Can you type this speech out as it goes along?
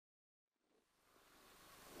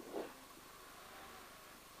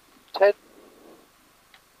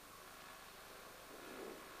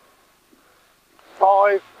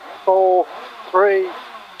4, 3,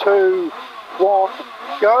 2, 1,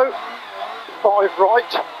 go. 5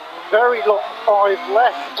 right, very long 5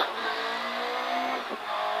 left.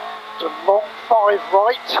 A long 5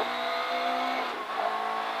 right.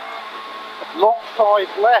 Long 5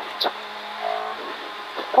 left.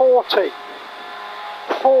 40.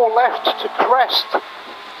 4 left to crest.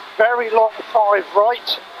 Very long 5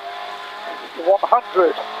 right.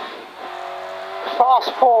 100.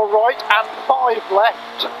 Fast 4 right and 5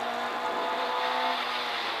 left.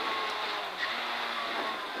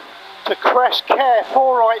 To crest, care,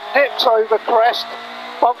 4 right, nips over crest,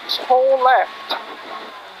 bumps 4 left.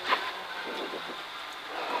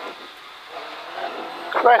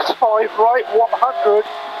 Crest 5 right, 100.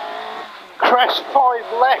 Crest 5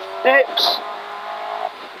 left, nips,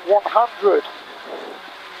 100.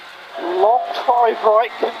 Long 5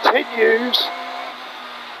 right continues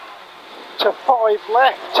to 5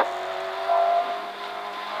 left,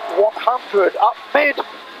 100. Up mid,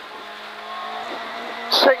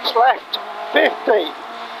 6 left, 50.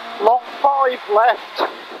 Long 5 left,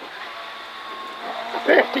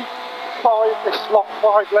 55. This long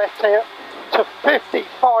 5 left here. To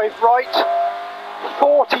 55 right,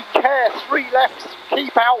 40 care, 3 left,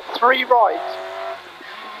 keep out, 3 right.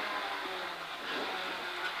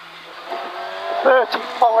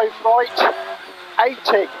 35 right,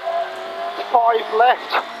 80, 5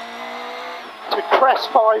 left, to crest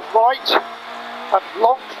 5 right, and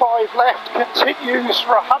long 5 left continues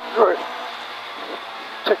for 100.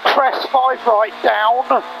 To crest 5 right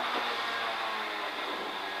down,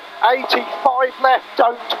 85 left,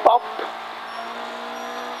 don't bump.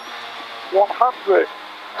 100,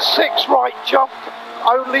 6 right jump,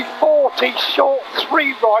 only 40, short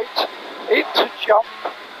 3 right, into jump,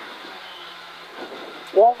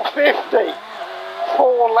 150,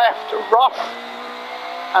 4 left rough,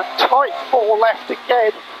 and tight 4 left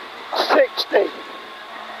again, 60,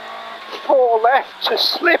 4 left to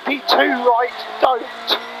slippy 2 right,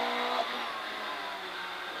 don't.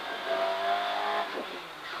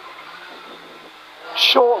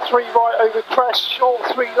 Short 3 right over crest, short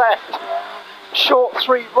 3 left. Short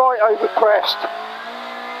 3 right over crest.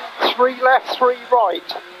 3 left, 3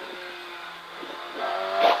 right.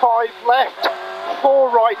 5 left, 4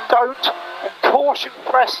 right, don't. And caution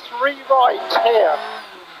crest 3 right here.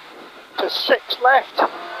 To 6 left,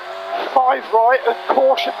 5 right, and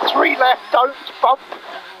caution 3 left, don't bump.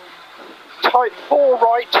 Tight 4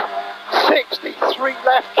 right, 60, 3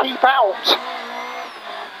 left, keep out.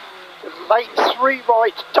 Late 3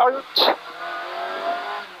 right, don't.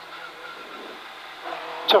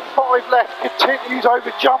 To 5 left, continues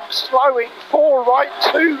over jump, slowing, 4 right,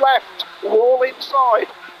 2 left, wall inside.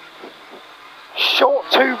 Short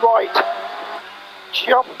 2 right,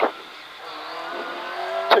 jump.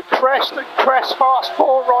 To crest and crest fast,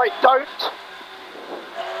 4 right, don't.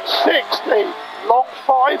 60, long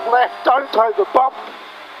 5 left, don't over bump.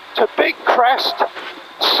 To big crest,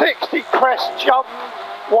 60 crest jump.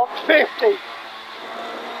 150,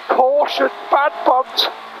 caution, bad bumps,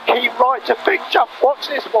 keep right to big jump. What's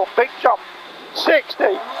this one? Big jump. 60,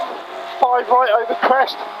 5 right over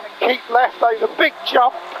crest, and keep left over big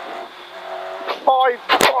jump.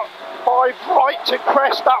 5 right to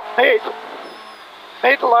crest up mid,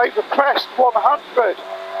 middle over crest, 100,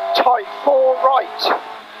 tight 4 right,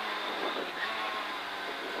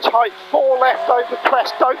 tight 4 left over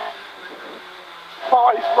crest, don't.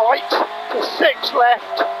 5 right to 6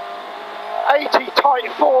 left, 80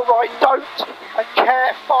 tight 4 right, don't, and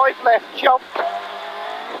care 5 left jump,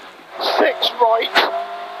 6 right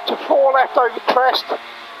to 4 left over crest,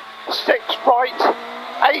 6 right,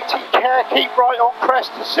 80 care, keep right on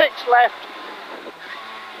crest to 6 left,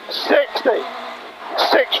 60,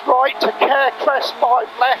 6 right to care, crest 5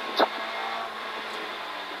 left,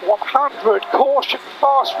 100, caution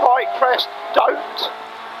fast right crest, don't.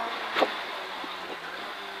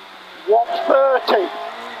 130,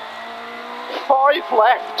 5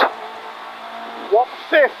 left,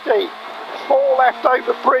 150, 4 left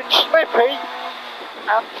over bridge, slippy,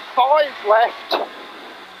 and 5 left,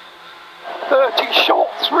 30 short,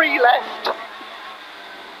 3 left,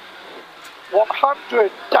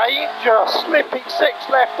 100, danger, slipping 6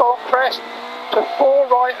 left on crest, to 4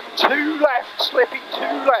 right and 2 left, slipping 2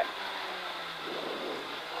 left,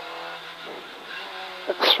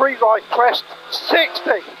 and 3 right crest,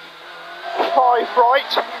 60, 5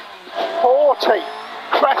 right, 40,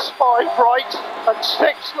 crest 5 right, and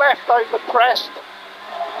 6 left over crest,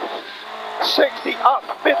 60 up,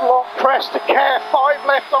 middle on crest to care, 5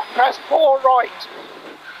 left on crest, 4 right,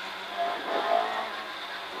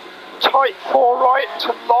 tight 4 right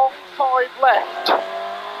to long 5 left,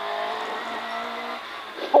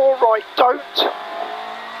 4 right, don't.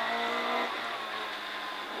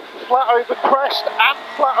 Flat over crest and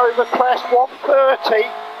flat over crest, 130.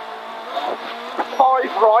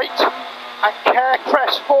 5 right and care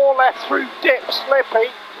crest, 4 left through dip, slippy.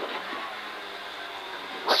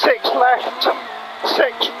 6 left,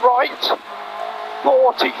 6 right,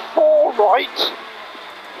 44 right.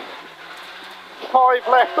 5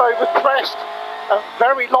 left over crest, and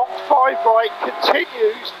very long 5 right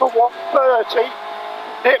continues for 130.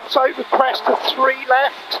 Nips over crest to 3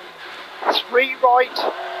 left, 3 right,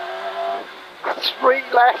 3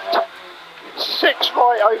 left, 6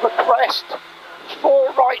 right over crest,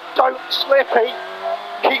 4 right, don't slippy,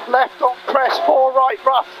 keep left on crest, 4 right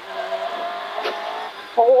rough,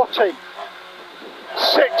 40,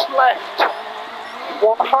 6 left,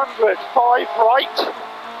 100, 5 right,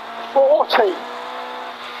 40,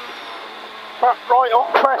 front right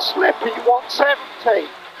on crest slippy, 170,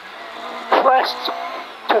 crest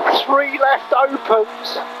to 3 left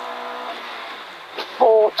opens,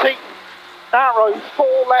 40, narrow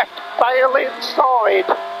 4 left, bail inside,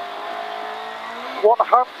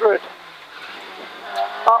 100,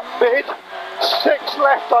 up mid, 6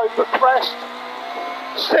 left over crest,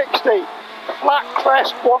 60, flat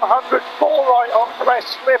crest, 100, 4 right on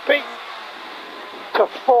crest slippy, to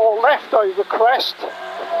 4 left over crest,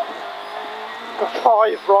 to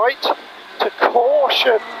 5 right, to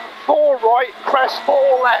caution, 4 right, crest,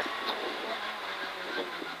 4 left,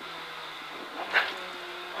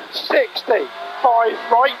 60,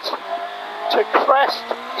 5 right, to crest,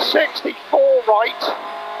 64 right,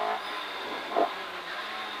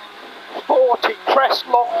 40, crest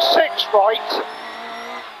long, 6 right,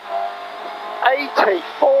 80,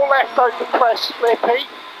 4 left over crest slippy,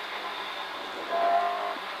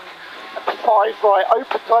 and 5 right,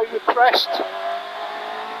 opens over crest,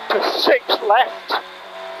 to 6 left,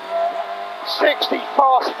 60,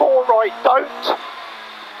 fast 4 right, don't,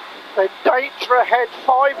 then danger ahead,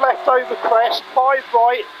 5 left over crest, 5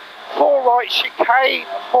 right, 4 right, chicane,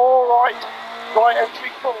 4 right, right entry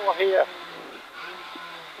 4 here.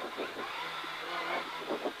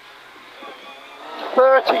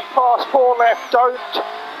 30, fast 4 left, don't,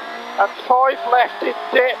 and 5 left in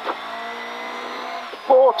dip,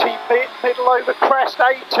 40, middle over crest,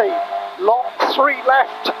 80, long 3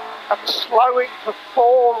 left, and slowing for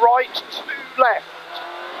 4 right, 2 left,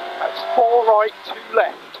 that's 4 right, 2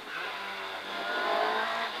 left.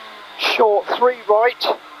 Short 3 right,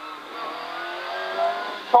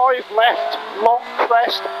 5 left, long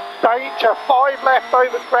crest, danger, 5 left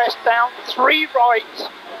over crest, down 3 right.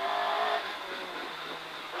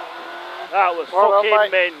 That was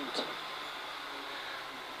fucking mint.